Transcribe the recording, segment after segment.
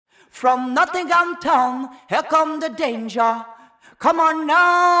From Nottingham town, here come the danger. Come on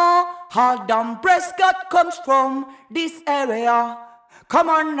now, all down Prescott comes from this area. Come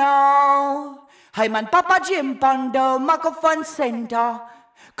on now, I'm and Papa Jim on the microphone center.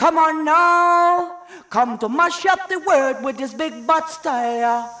 Come on now, come to mash up the world with this big bad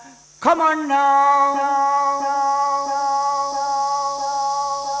style. Come on now.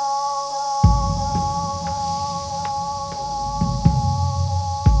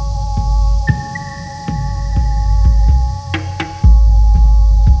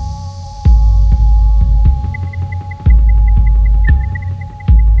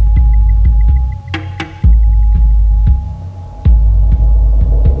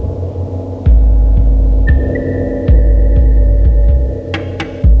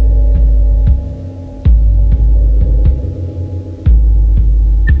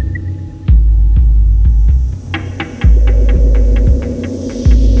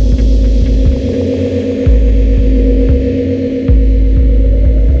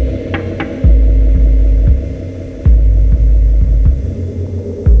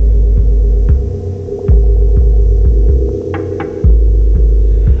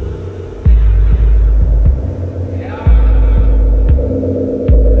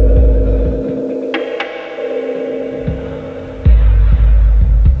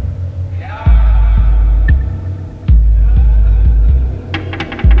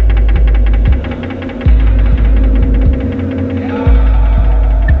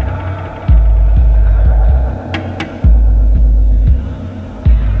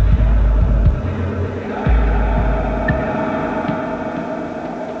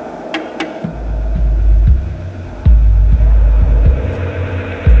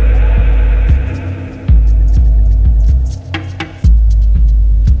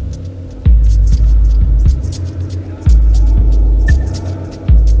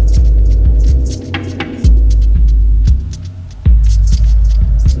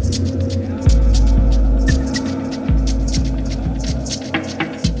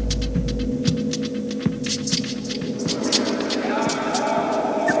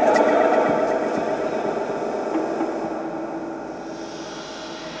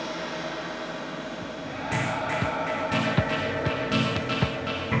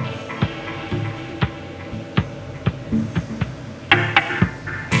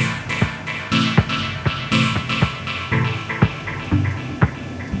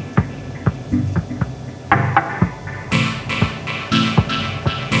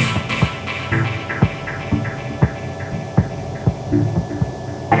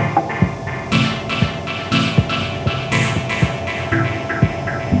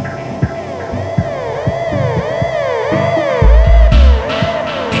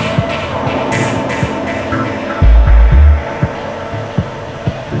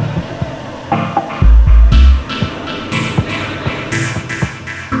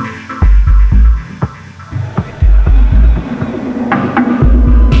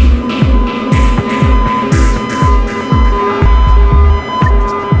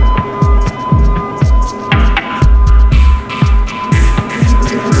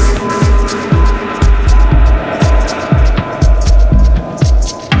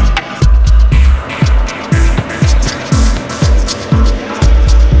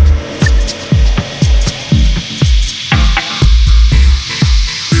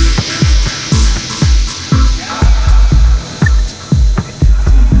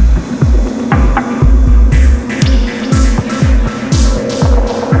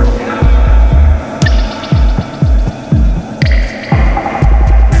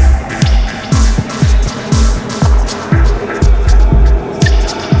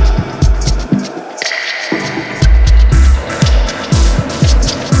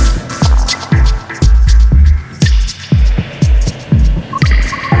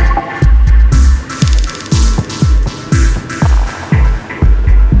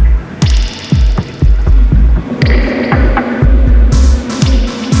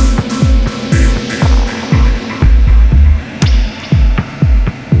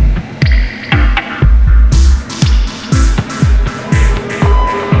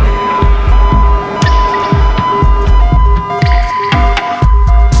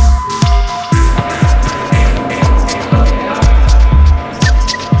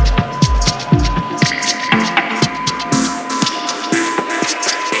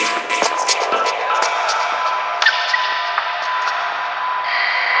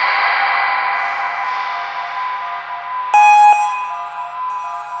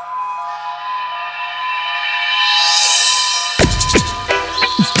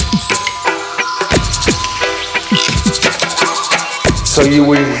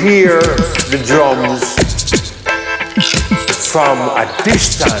 hear the drums from a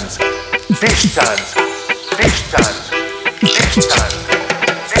distance, distance, distance, distance,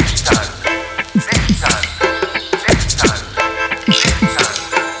 distance, distance.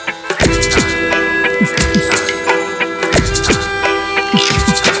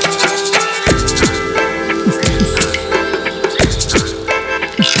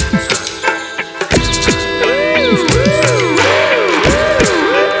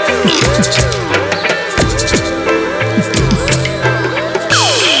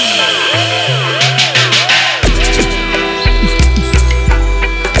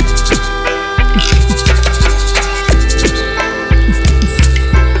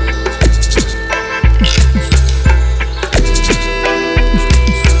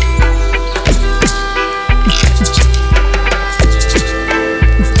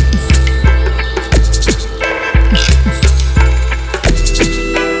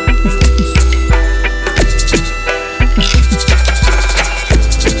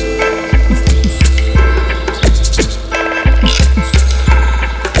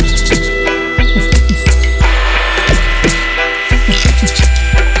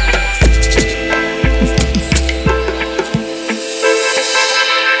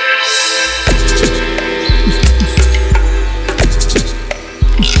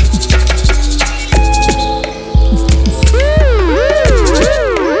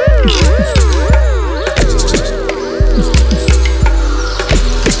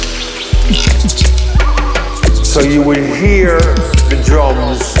 So you will hear the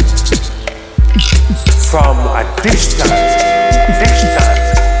drums from a distance,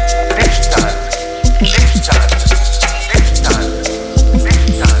 distance, distance, distance, distance,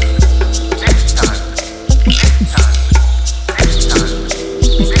 distance, distance,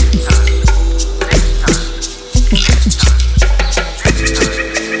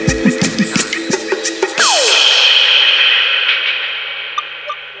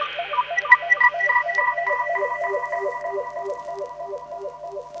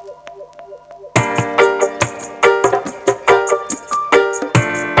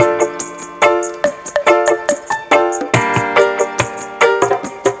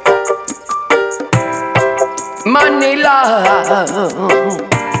 Manila,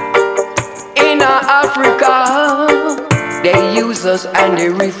 in Africa, they use us and they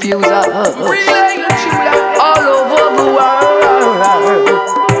refuse us. All over the world,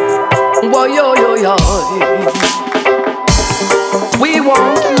 boy, yo, yo, yo. We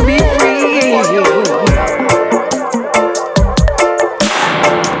want to be free,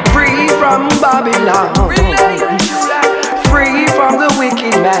 free from Babylon, free from the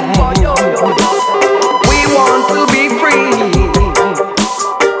wicked man. We want to be free.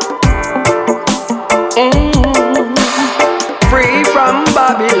 Free from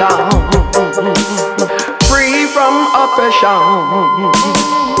Babylon, free from oppression.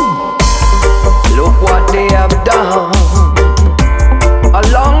 Look what they have done a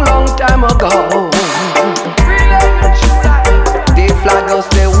long, long time ago. They flag us,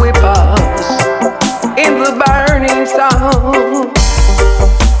 they whip us in the burning sun.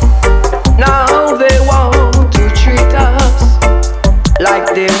 Now they want to treat us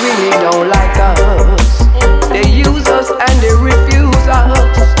like they really don't like us. They use us and they refuse us.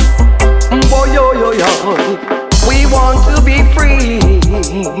 Boy, yo, yo, yo. We want to be free.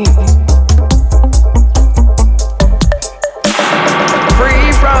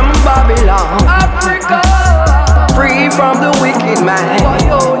 Free from Babylon, Africa. Free from the wicked man.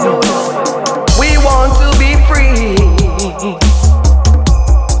 We want to be free.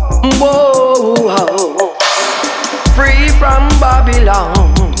 Whoa. Free from Babylon,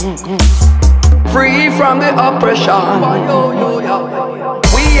 free from the oppression.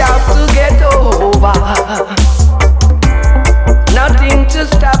 We have to get over. Nothing to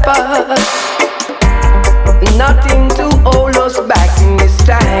stop us, nothing to hold us back in this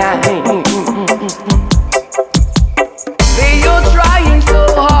time. They are trying so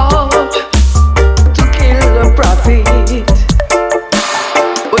hard to kill the prophet,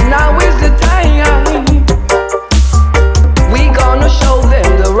 but now is the time. We gonna show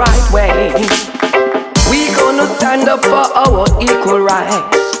them the right way. We gonna stand up for our equal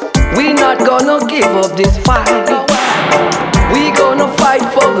rights. We not gonna give up this fight. We gonna fight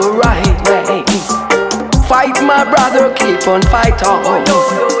for the right way. Fight, my brother, keep on fight on.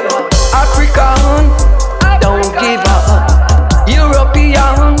 African, don't give up.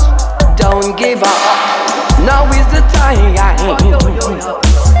 Europeans, don't give up. Now is the time.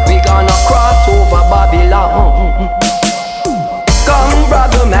 We gonna cross over Babylon. Come,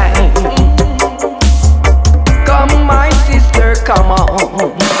 brother man. Come, my sister, come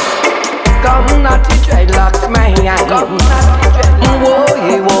on.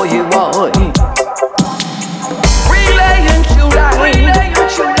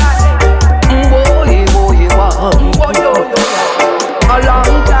 A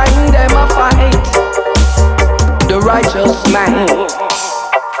long time them a fight the righteous man.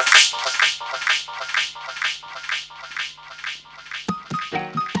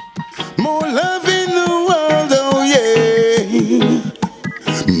 More love in the world, oh yeah.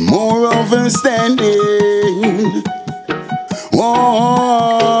 More understanding.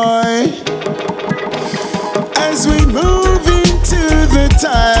 Why? As we move into the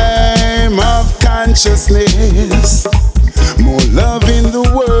time of consciousness, more love in the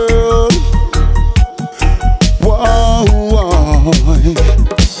world. Why?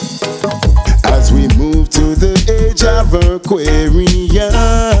 As we move to the age of Aquarius,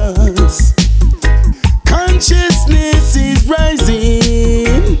 consciousness is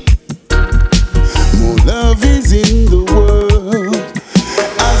rising. More love is in the world.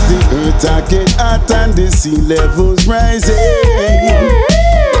 As the earth get hot and the sea levels rising,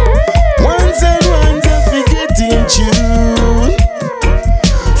 ones and ones are forgetting tune,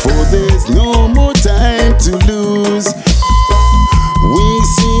 for there's no more time to lose. We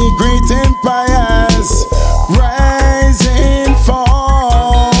see great empires rise and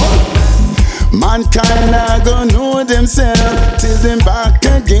fall. Mankind not gonna know themselves till them back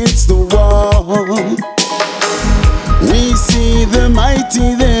against the wall. We see the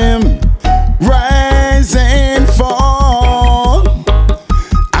mighty them rise and fall,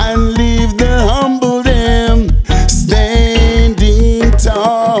 and leave the humble them standing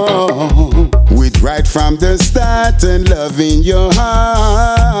tall. With right from the start and love in your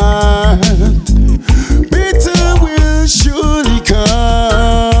heart, better will surely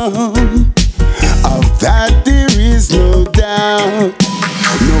come. Of that there is no doubt.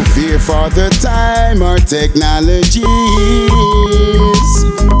 No fear for the time or technologies.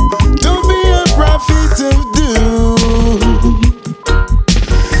 Don't be a prophet of doom.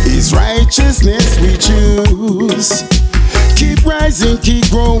 It's righteousness we choose. Keep rising, keep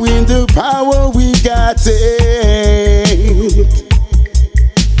growing, the power we got it.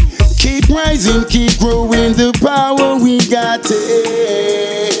 Keep rising, keep growing, the power we got it.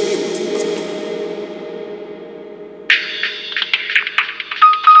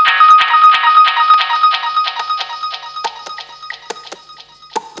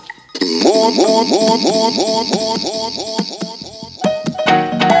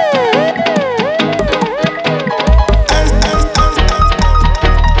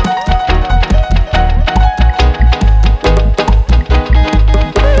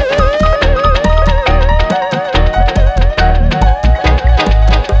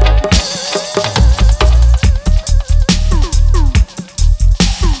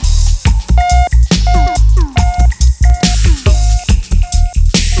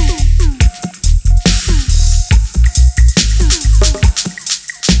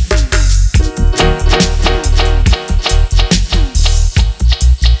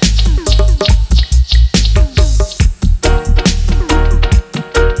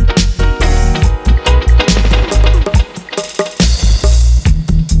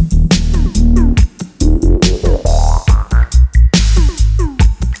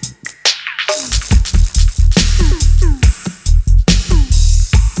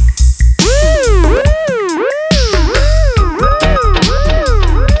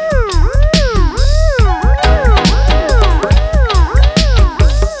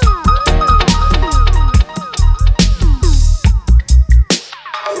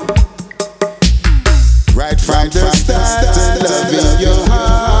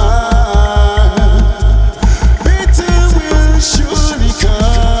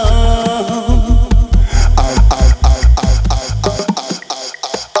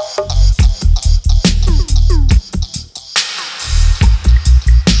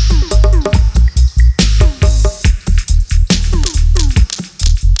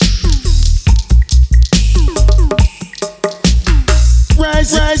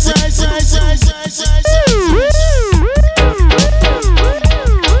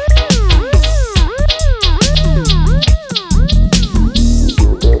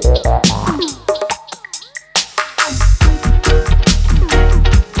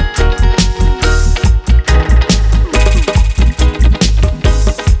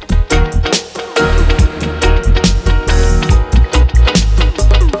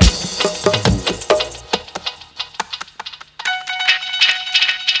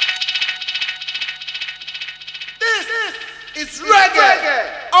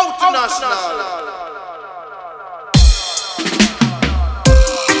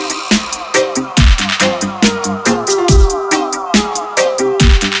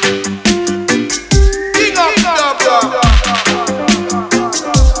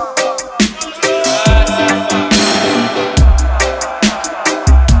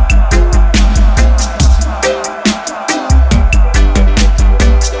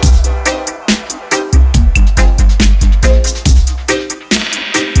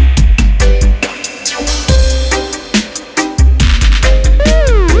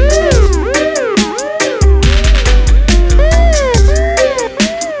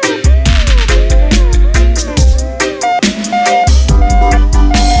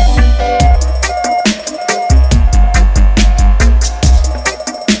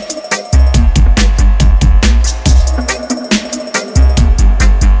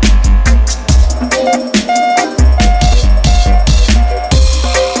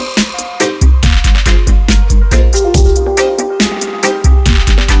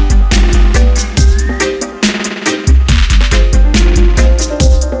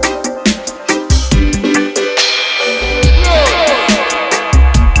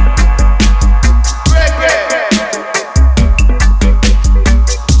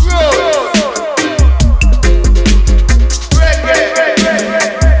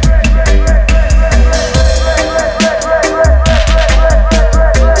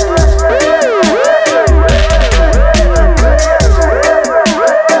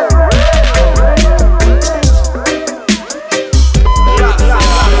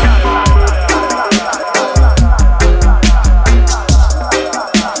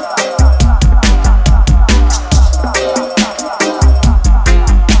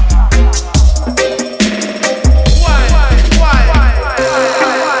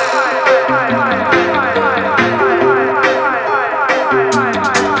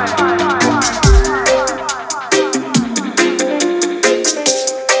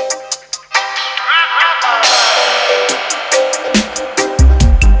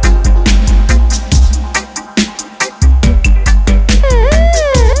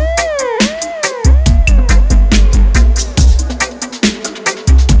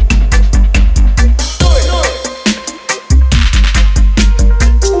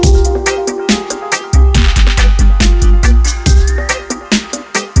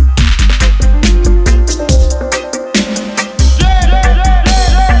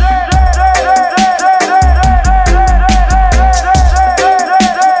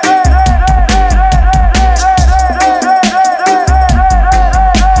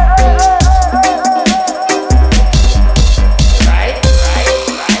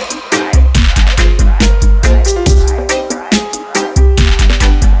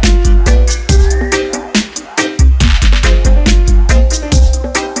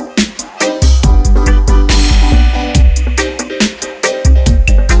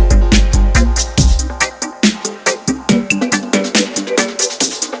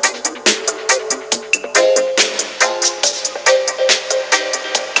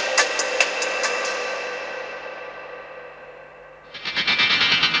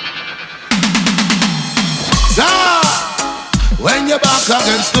 your back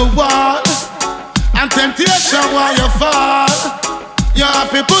against the wall, and temptation while you fall. You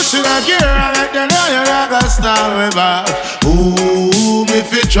have to push it a gear and let them know you're like a star river. Ooh, me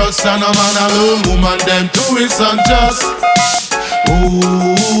fi trust and a man alone, woman them too is unjust.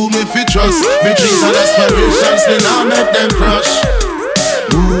 Ooh, me fi trust, me dreams and aspirations, they now make them crush.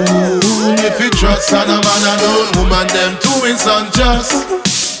 Ooh, me fi trust and a man alone, woman them too is unjust.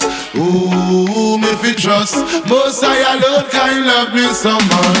 Ooh, me fi trust, most I alone can love me so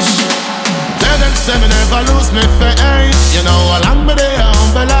much. Tell them say me never lose me faith. You know along me they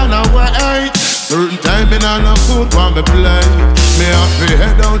humble and I wait. Certain time me not no food on me plate. Me have to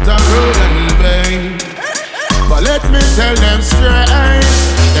head out a road and vain. But let me tell them straight.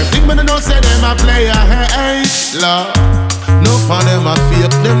 Them think me no say them a play a hate. Love, no for them a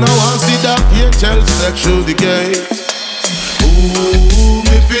fake. Them no want see that angel step through the gate. Ooh,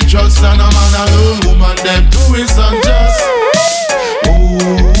 me fi trust and a man alone, woman them too is unjust.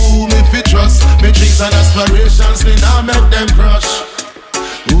 Ooh, me fi trust, me dreams and aspirations, me now make them crush.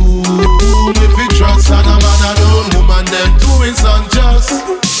 Ooh, me fi trust and a man alone, woman them too is unjust.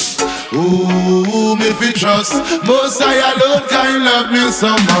 Ooh, me fi trust, most I alone can love me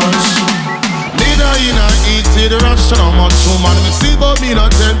so much. Leader in a eat it rush, how much woman me see but me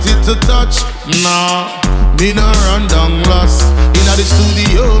not tempted to touch. Nah, me no run down lost. Inna the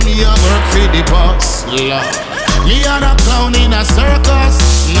studio, me a work for the boss. Me and a clown in a circus.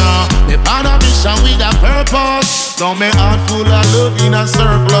 Nah, me on a mission with a purpose. Now me heart full of love in a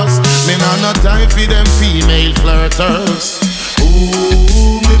surplus. Me not no time for them female flirters.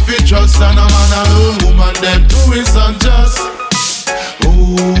 Ooh, me fi trust and a man alone, woman them too is unjust.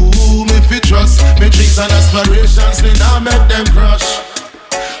 Ooh, me fi trust, me dreams and aspirations, me now make them crush.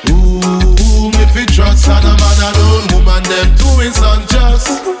 Ooh, me fi trust and a man alone, woman them too is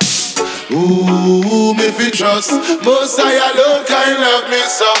unjust. Ooh, me fi trust, most I alone can love me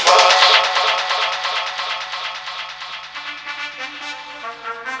so much.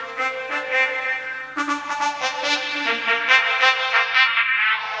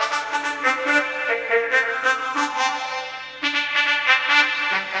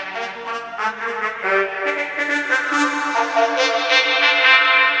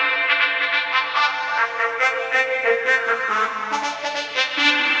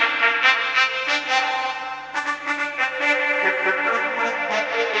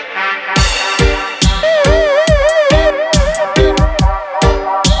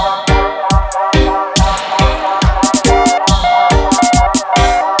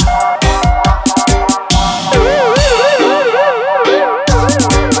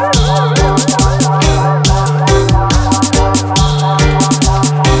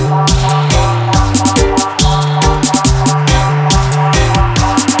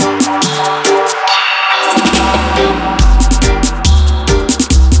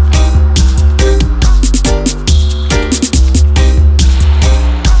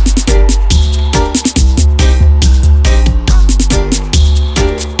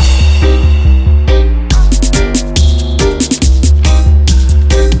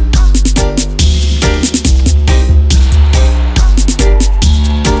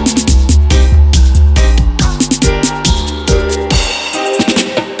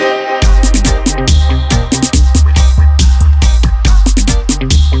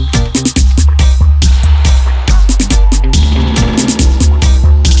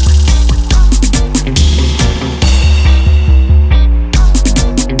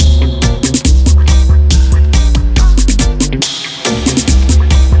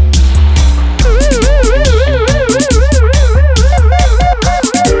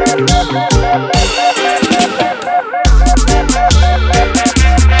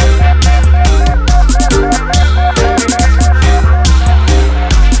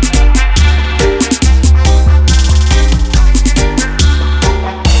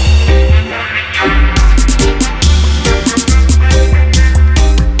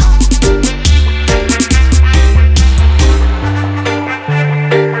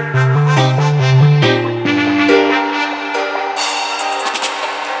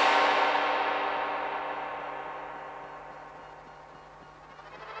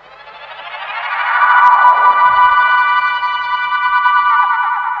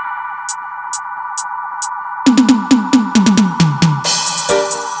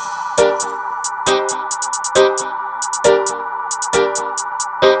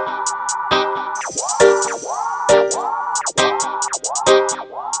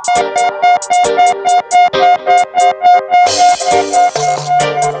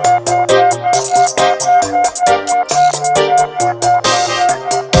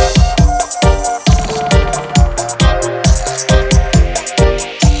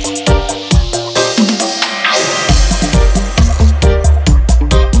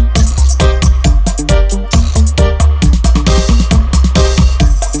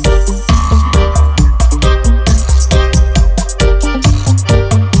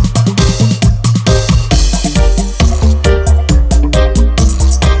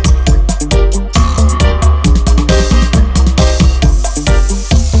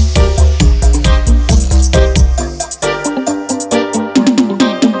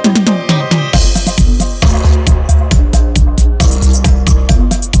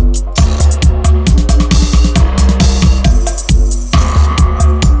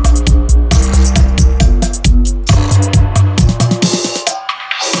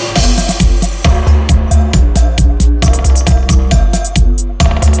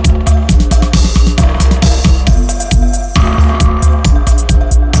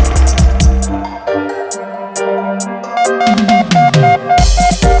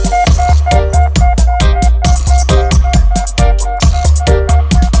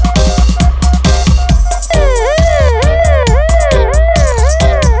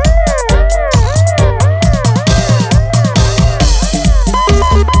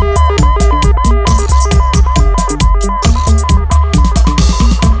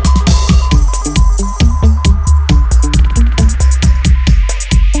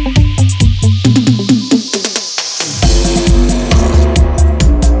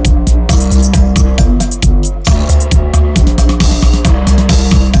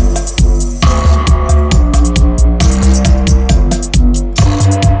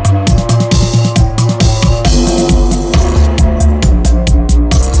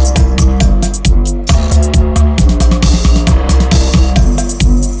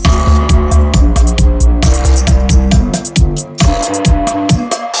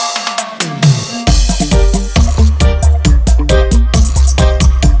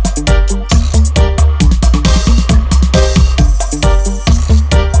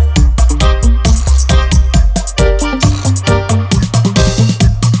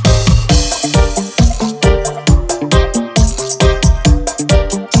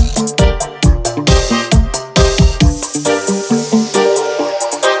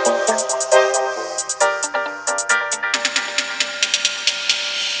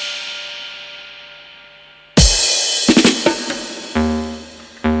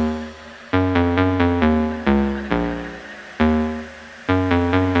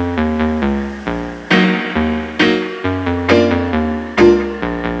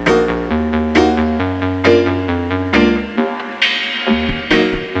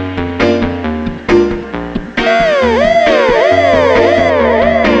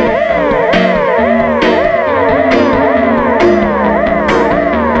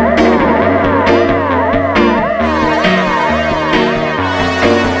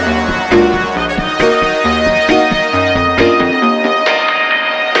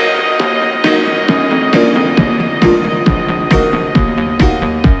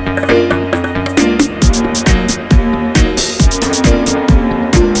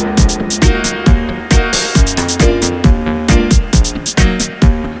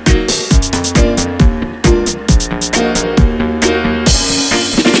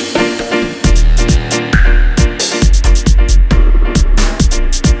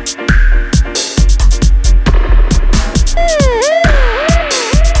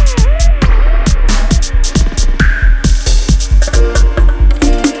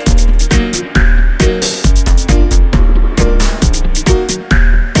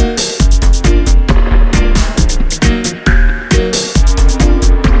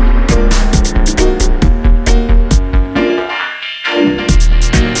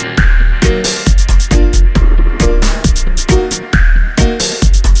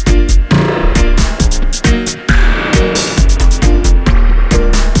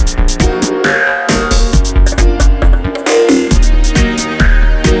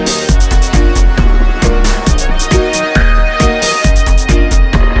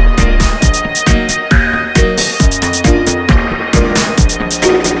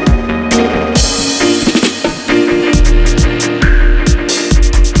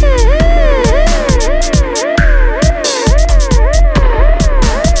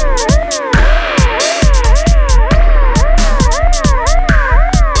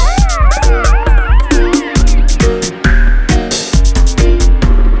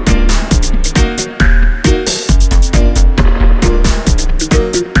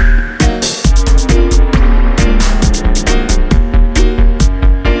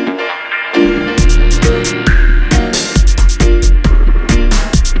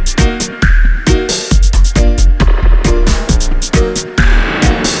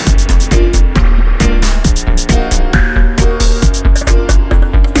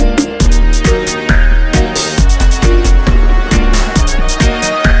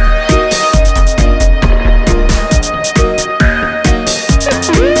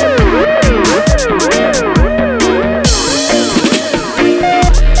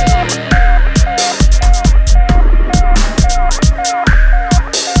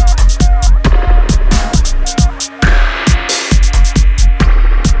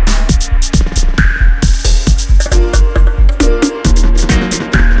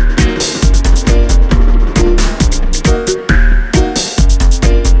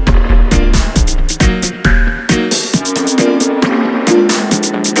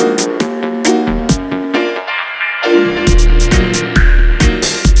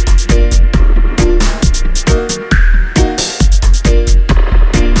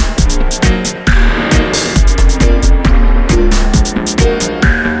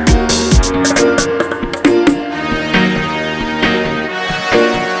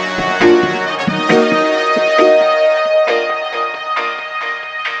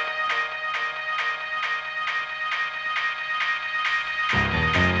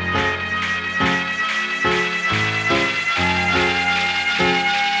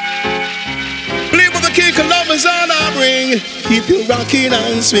 keep you rocking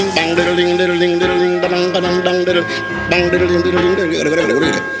and swing. Bang diddle ding diddle ding diddle ding dang dang dang diddle bang diddle ding diddle ding diddle.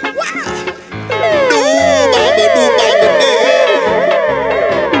 Do baba day.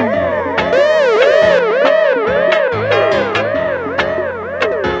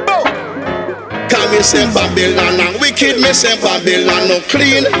 Me say Babylon a wicked, me say Babylon no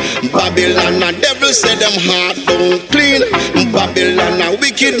clean. Babylon a devil say them heart don't clean. Babylon a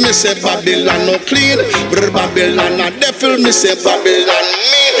wicked, me say Babylon no clean. Babylon a devil, me say Babylon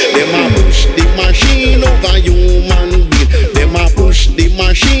mean. Them a push the machine over human being. Them a push the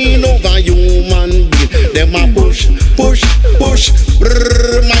machine over human being. Them a push.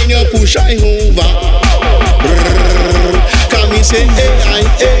 Mind your push I over. Come me say AI.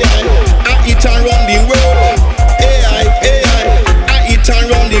 It around the world, AI, I it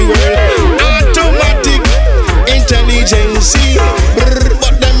around the world. Automatic intelligence,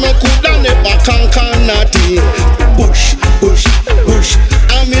 but them a coulda never conquer nothing. Push.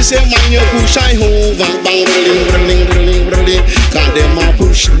 And me say man you push I over, bang rolling. Cause them a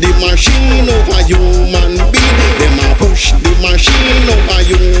push the machine over human being. Them a push the machine over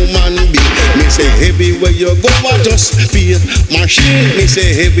human being. Me say everywhere you go I just be machine. Me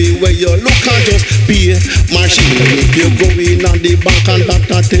say everywhere you look I just be machine. If you go in on the bank and that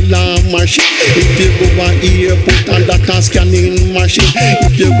a tell a machine. If you go a airport and that a scanning machine.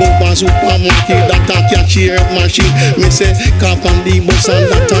 If you go a supermarket that a cashier machine. Me say cop on the bus and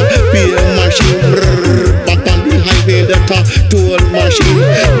that a pay machine. Back on the highway that a toll machine.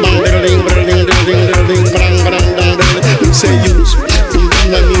 Bang me say use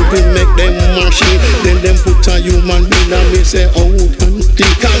and me to make them machine. Then them put a human being and me say out and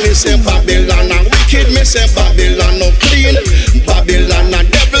think. And me say Babylon a wicked, me say Babylon no clean. Babylon a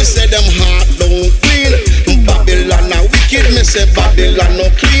devil say them heart don't clean. Babylon a wicked, me say Babylon no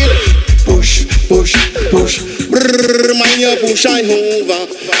clean. Push. Mind your push I over.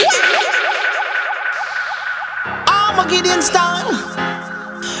 Armageddon style.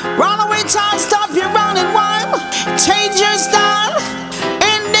 Run away, child, stop your running wild. Change your style.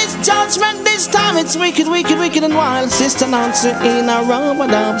 In this judgment, this time it's wicked and wild. Sister Nancy in a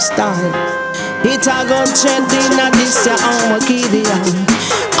rub-a-dub style. It a go tread in a this ya Armageddon.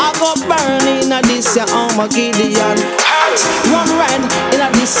 I go burn in a this ya Armageddon. Run red in a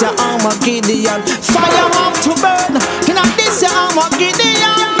this ya Armageddon. Fire up to burn in a this ya Armageddon.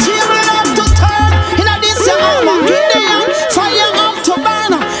 Table up to turn in a this ya Armageddon. Fire up to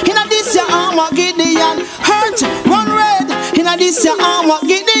burn in a this ya Armageddon. Hurt, run red in a this ya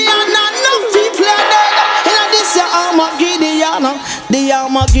Armageddon. Enough people are dead in a this ya Armageddon. The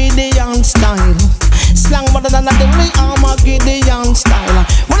Armageddon style. Slang better than the Armageddon style.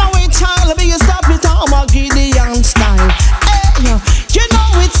 When I wait child, be you stop it Armageddon style. Hey, you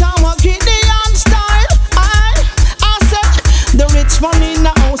know it's Armageddon style. I said the rich man in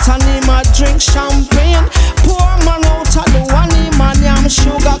the house and him a drink champagne. Poor man out of the one him a yam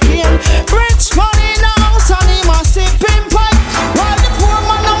sugar cane. Rich man in the house and him a sipping pipe. While the poor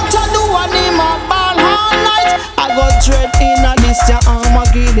man out of the one him a ball all night. I got dread in a this ya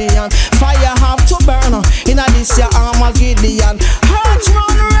Armageddon. Fire have to burn in a this ya Armageddon. Hearts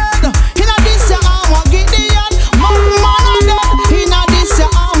run red in a this ya Armageddon. Man dead in a this ya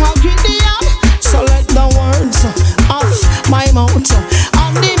Armageddon. So let the words off my mouth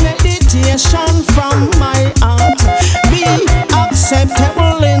and the meditation from my heart be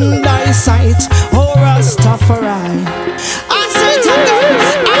acceptable in thy sight, O Rastafari. I say to God,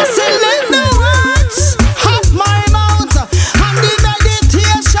 I say let the words of my mouth and the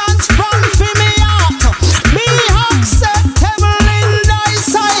meditations from me heart be acceptable in thy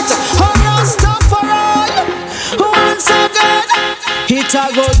sight, O Rastafari. Once again, it a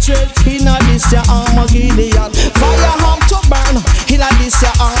go tread in a this ya Armageddon. Fire have to burn in a this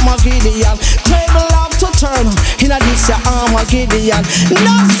ya Armageddon. Table have to turn in a this ya Armageddon.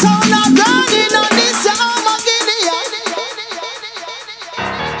 No sound of God in a this ya Armageddon.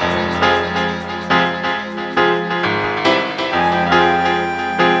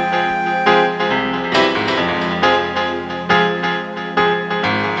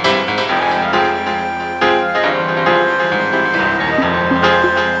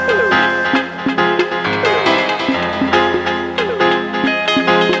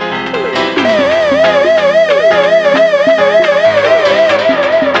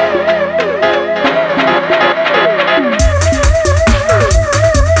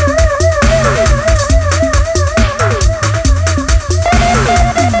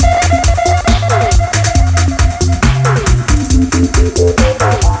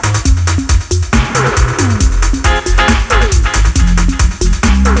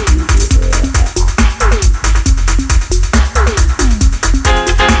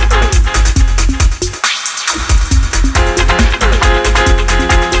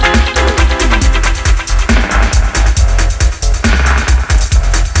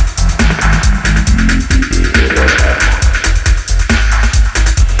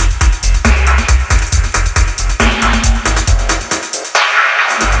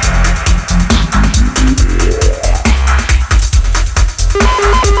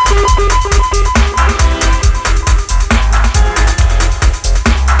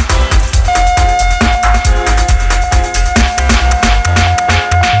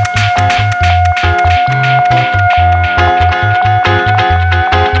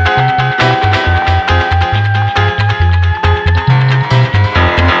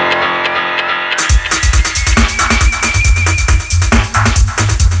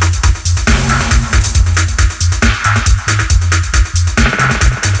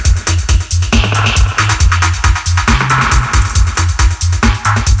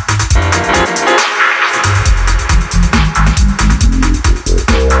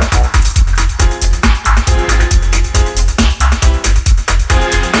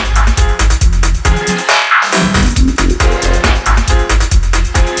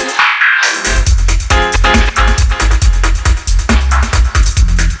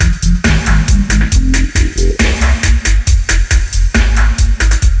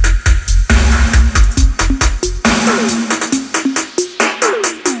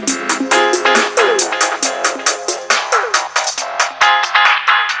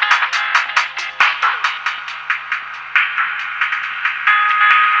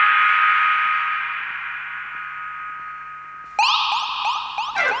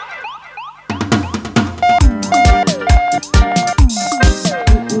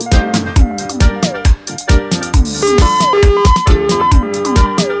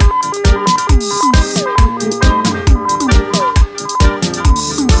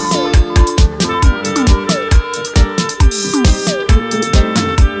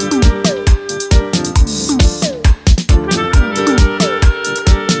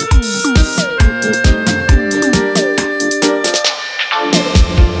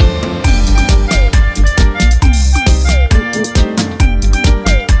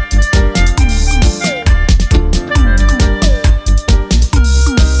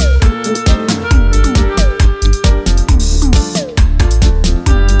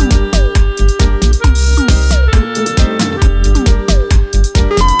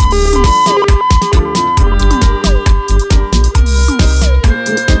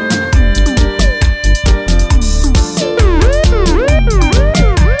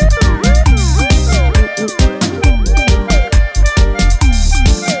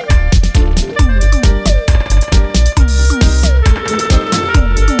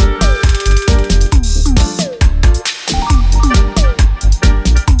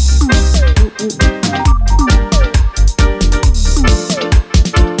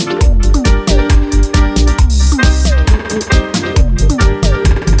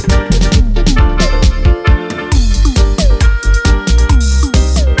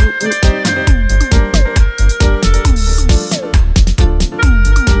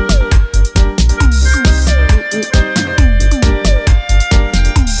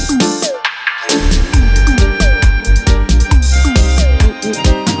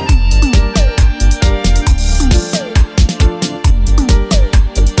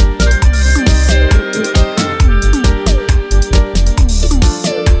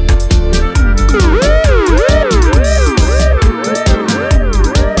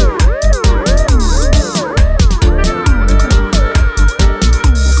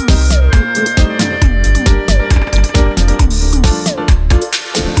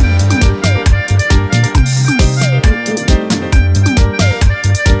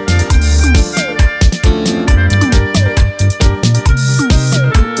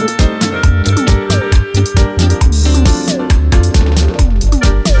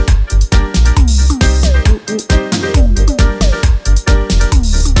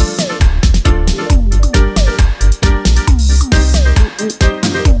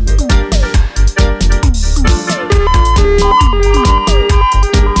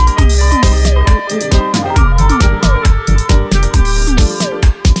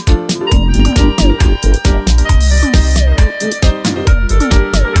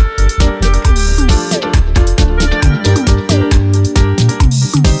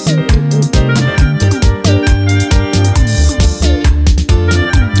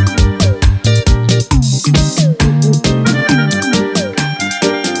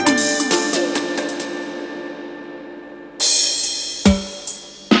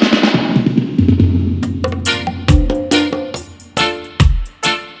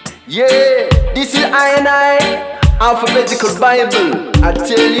 Yeah, this is I and I, alphabetical Bible, I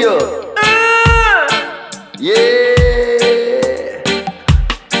tell you. Yeah.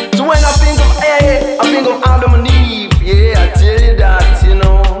 So when I think of A, I think of Adam and Eve. Yeah, I tell you that, you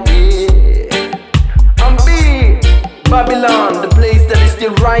know. Yeah. And B, Babylon, the place that is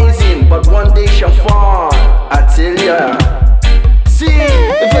still rising, but one day shall fall. I tell ya. See,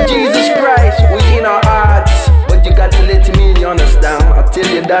 if for Jesus Christ within our hearts, but you got to let him in, you understand? I tell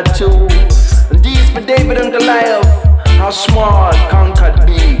you that too. And these for David and Goliath, how small conquered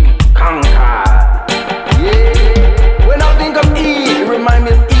big, conquered. Yeah. When I think of Eve, it reminds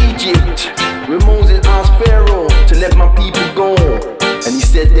me of Egypt, where Moses asked Pharaoh to let my people go, and he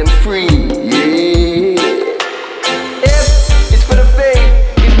set them free. Yeah. F is for the faith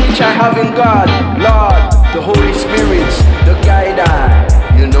in which I have in God, Lord, the Holy Spirit, the guide I.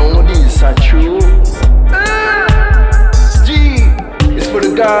 You know these are true. G is for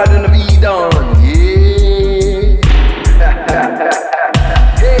the Garden of Eden. Yeah.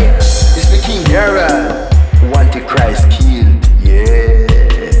 Hey, it's for King Herod, who wanted Christ killed. Yeah.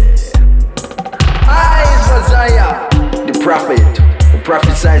 I is for Isaiah, the prophet, who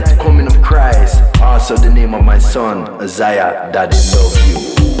prophesied the coming of Christ. Also the name of my son, Isaiah, Daddy love you.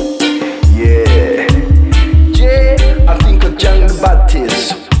 Yeah. J, I think of John the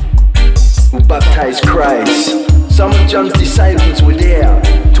Baptist, who baptized Christ. Some of John's disciples were there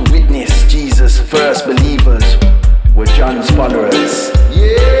to witness Jesus' first believers were John's followers.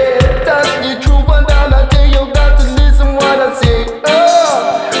 Yeah, that's the truth, and all I tell you got to listen what I say.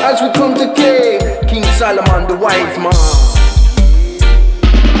 As we come to King Solomon, the wise man.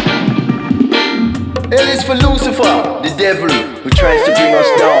 L is for Lucifer, the devil who tries to bring us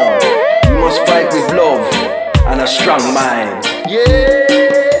down. We must fight with love and a strong mind. Yeah,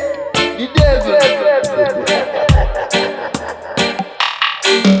 the devil.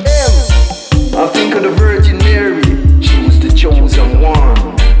 M, I think of the Virgin Mary. She was the chosen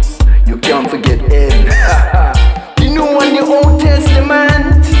one. You can't forget N. The New and the Old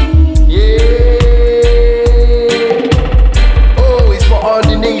Testament. Yeah. Oh, it's for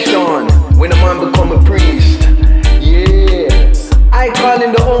ordination. When a man become a priest. Yeah. I call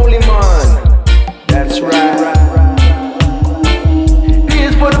him the holy man. That's right. P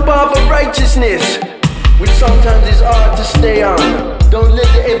is for the path of righteousness, which sometimes is hard to stay on. Don't let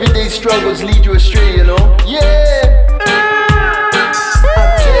the everyday struggles lead you astray, you know? Yeah. I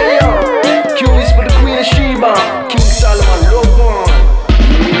tell ya. Q is for the Queen of Sheba, King Solomon, loved one.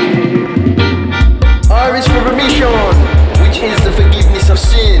 Yeah. R is for remission, which is the forgiveness of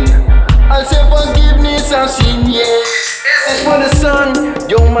sin. I say forgiveness of sin, yeah. S is for the sun,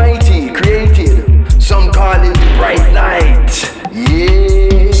 the Almighty created. Some call it the bright light.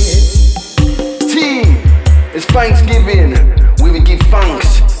 Yeah. T is thanksgiving. We will give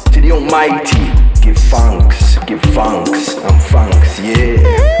thanks to the Almighty. Give thanks, and thanks, yeah.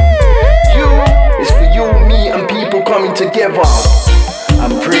 U is for you, me, and people coming together.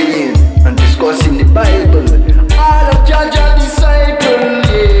 I'm praying and discussing the Bible. All of Jaja disciples,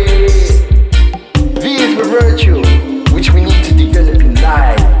 yeah. V is for virtue, which we need to develop in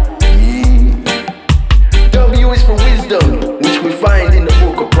life. Yeah. W is for wisdom, which we find in the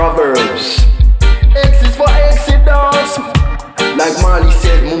book of Proverbs. X is for Exodus, like Marley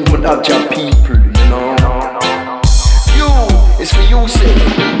said, movement of your people, you know. U is for Yusuf,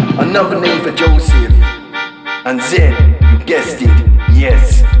 another name for Joseph. And Z, you guessed it,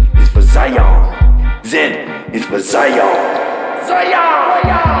 yes, is for Zion. Z is for Zion. Zion!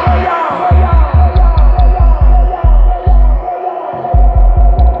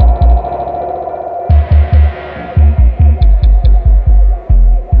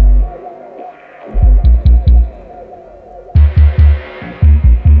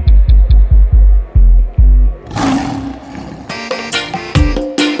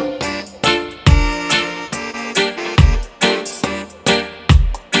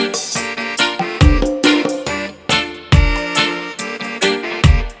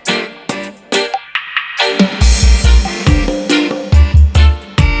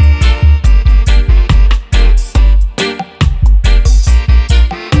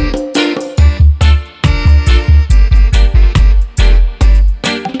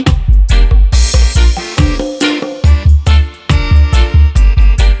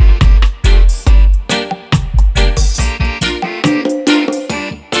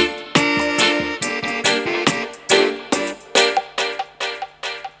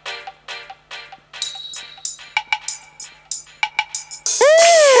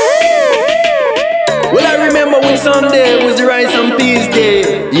 Sunday was the rice and peas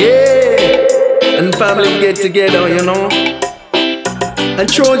day, yeah. And family get together, you know. And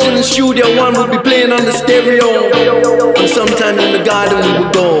Trojan in the studio one would be playing on the stereo. And sometime in the garden we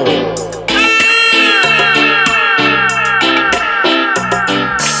would go.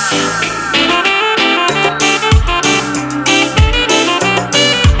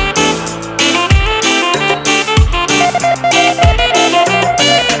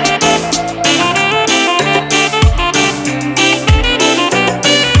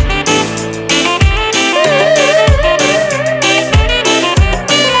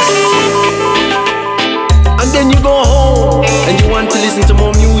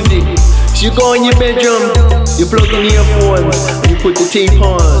 You go in your bedroom, you plug in the earphones, and you put the tape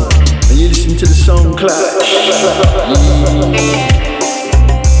on, and you listen to the song clash.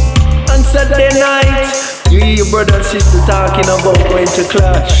 On Saturday night, you hear your brother and sister talking about going to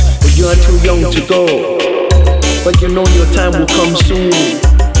clash, but you are too young to go. But you know your time will come soon,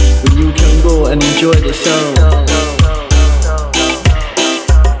 when you can go and enjoy the sound.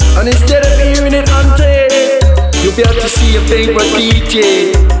 And instead of hearing it on tape, you'll be able to see your favorite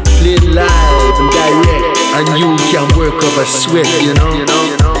DJ play live and direct, and you can work up a sweat, you know.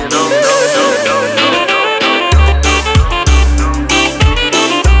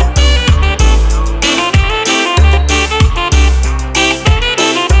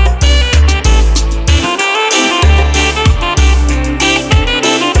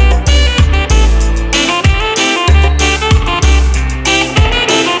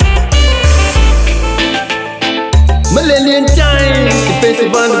 Millennium times, the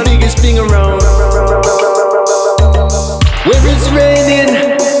festival the biggest thing around. Where it's raining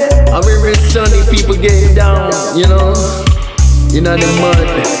and where it's sunny, people getting down, you know. You know the mud,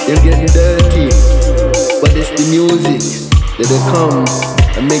 they're getting dirty, but it's the music that they come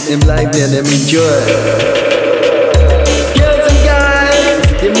and make them lively and them enjoy. Girls and guys,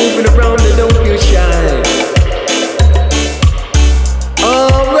 they're moving around, they don't feel shy.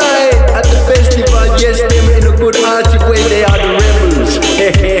 Alright, at the festival, yes, they're in a good hearted way, they are the rebels.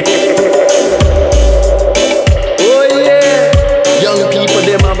 Oh yeah, young people,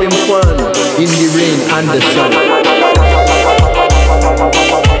 them having fun in the rain and the sun.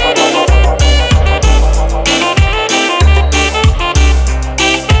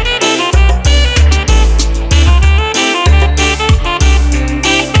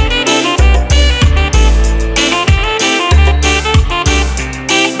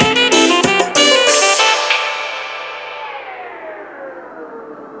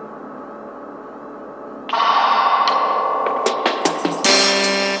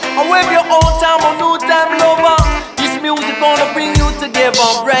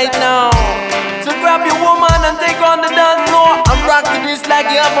 Right now, so grab your woman and take on the dance floor and rock to this like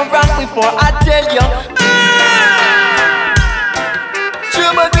you haven't rocked before. I tell you,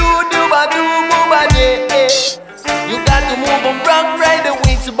 you got to move and rock right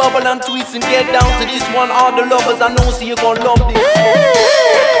away to bubble and twist and get down to this one. All the lovers I know, so you gon' love this.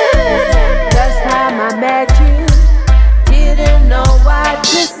 First time I met you, didn't know what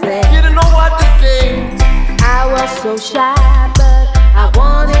to say. I was so shy, but I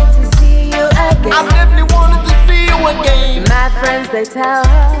wanted to see you again. I definitely wanted to see you again. My friends, they tell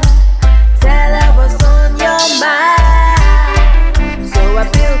her what's on your mind. So I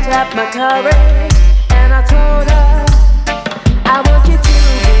built up my courage and I told her, I want you to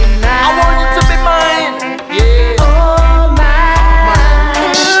be mine. I want you to be mine. Yeah. Oh mine.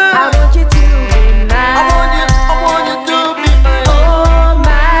 I want you to be mine. I want you to be mine. Oh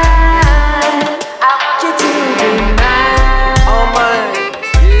mine. I want you to be mine. Oh mine.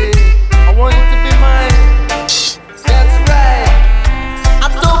 Yeah. I want you to be mine. That's right. I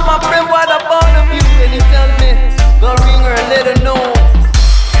told my friend what I thought of you, and he tells me, go ring her and let her know.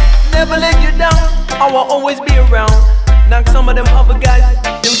 Never let you down. I will always be around. Now some of them other guys,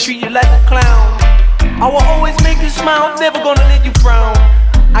 they'll treat you like a clown. I will always make you smile, never gonna let you frown.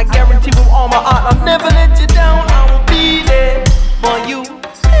 I guarantee with all my heart, I'll never let you down. I will be there for you.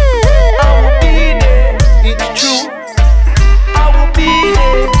 I will be there, it's true. I will be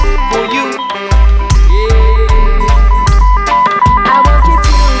there for you. I want you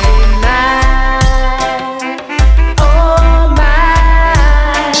to be mine. Oh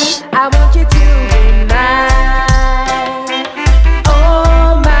mine. I want you to be mine.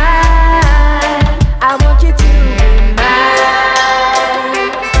 Oh mine. I want you to be mine.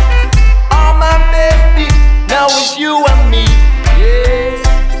 Oh my baby, now it's you and me. Yeah.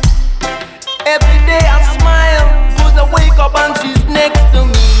 Every day I smile, 'cause I wake up and she's next to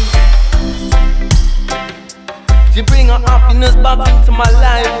me. She bring her happiness back into my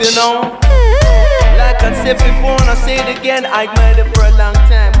life, you know. Like I said before and I say it again, I admired her for a long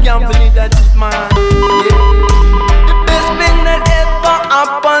time. Can't believe that she's mine. Yeah. The best thing that ever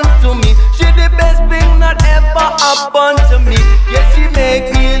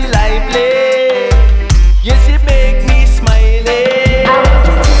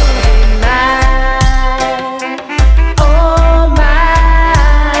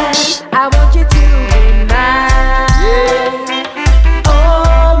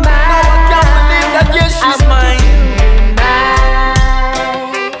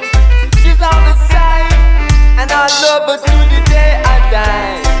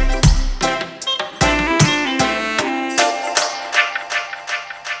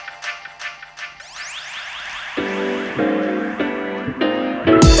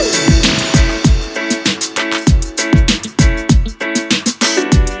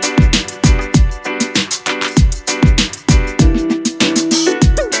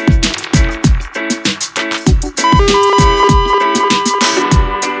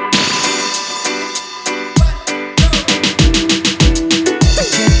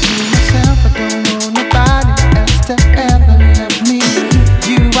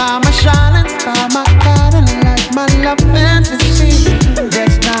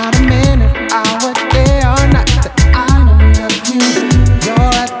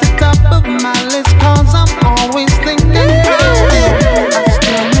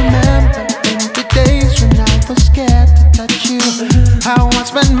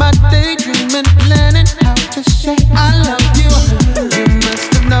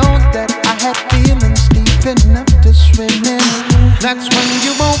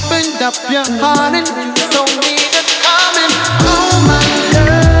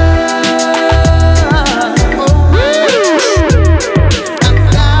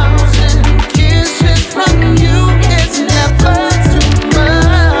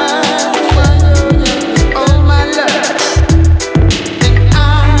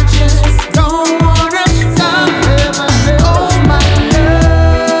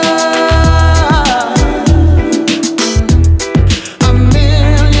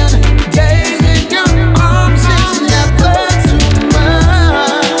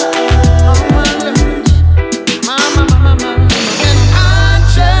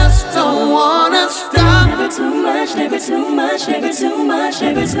too much, never too much, never too much,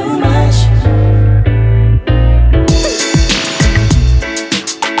 never too much.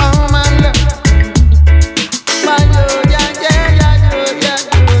 Oh my love, my love, yeah, yeah, yeah, yeah,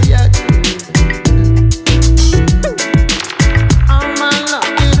 yeah, yeah. Oh my love,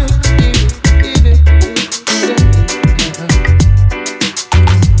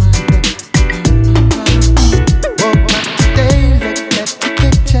 woke up today, looked at the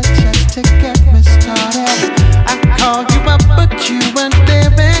picture just to get me started. I called you up, but you weren't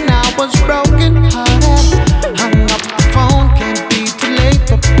there, and I was broken hearted. Hung up the phone, can't be too late,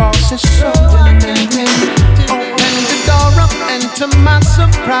 the boss is so demanding. Opened the door up, and to my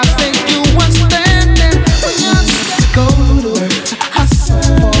surprise, there you were standing. When I used to go to work, hustle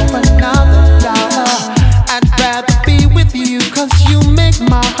for another dollar. I'd rather be with you, 'cause you make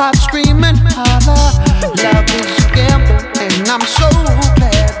my heart scream and holler. Love is a gamble, and I'm so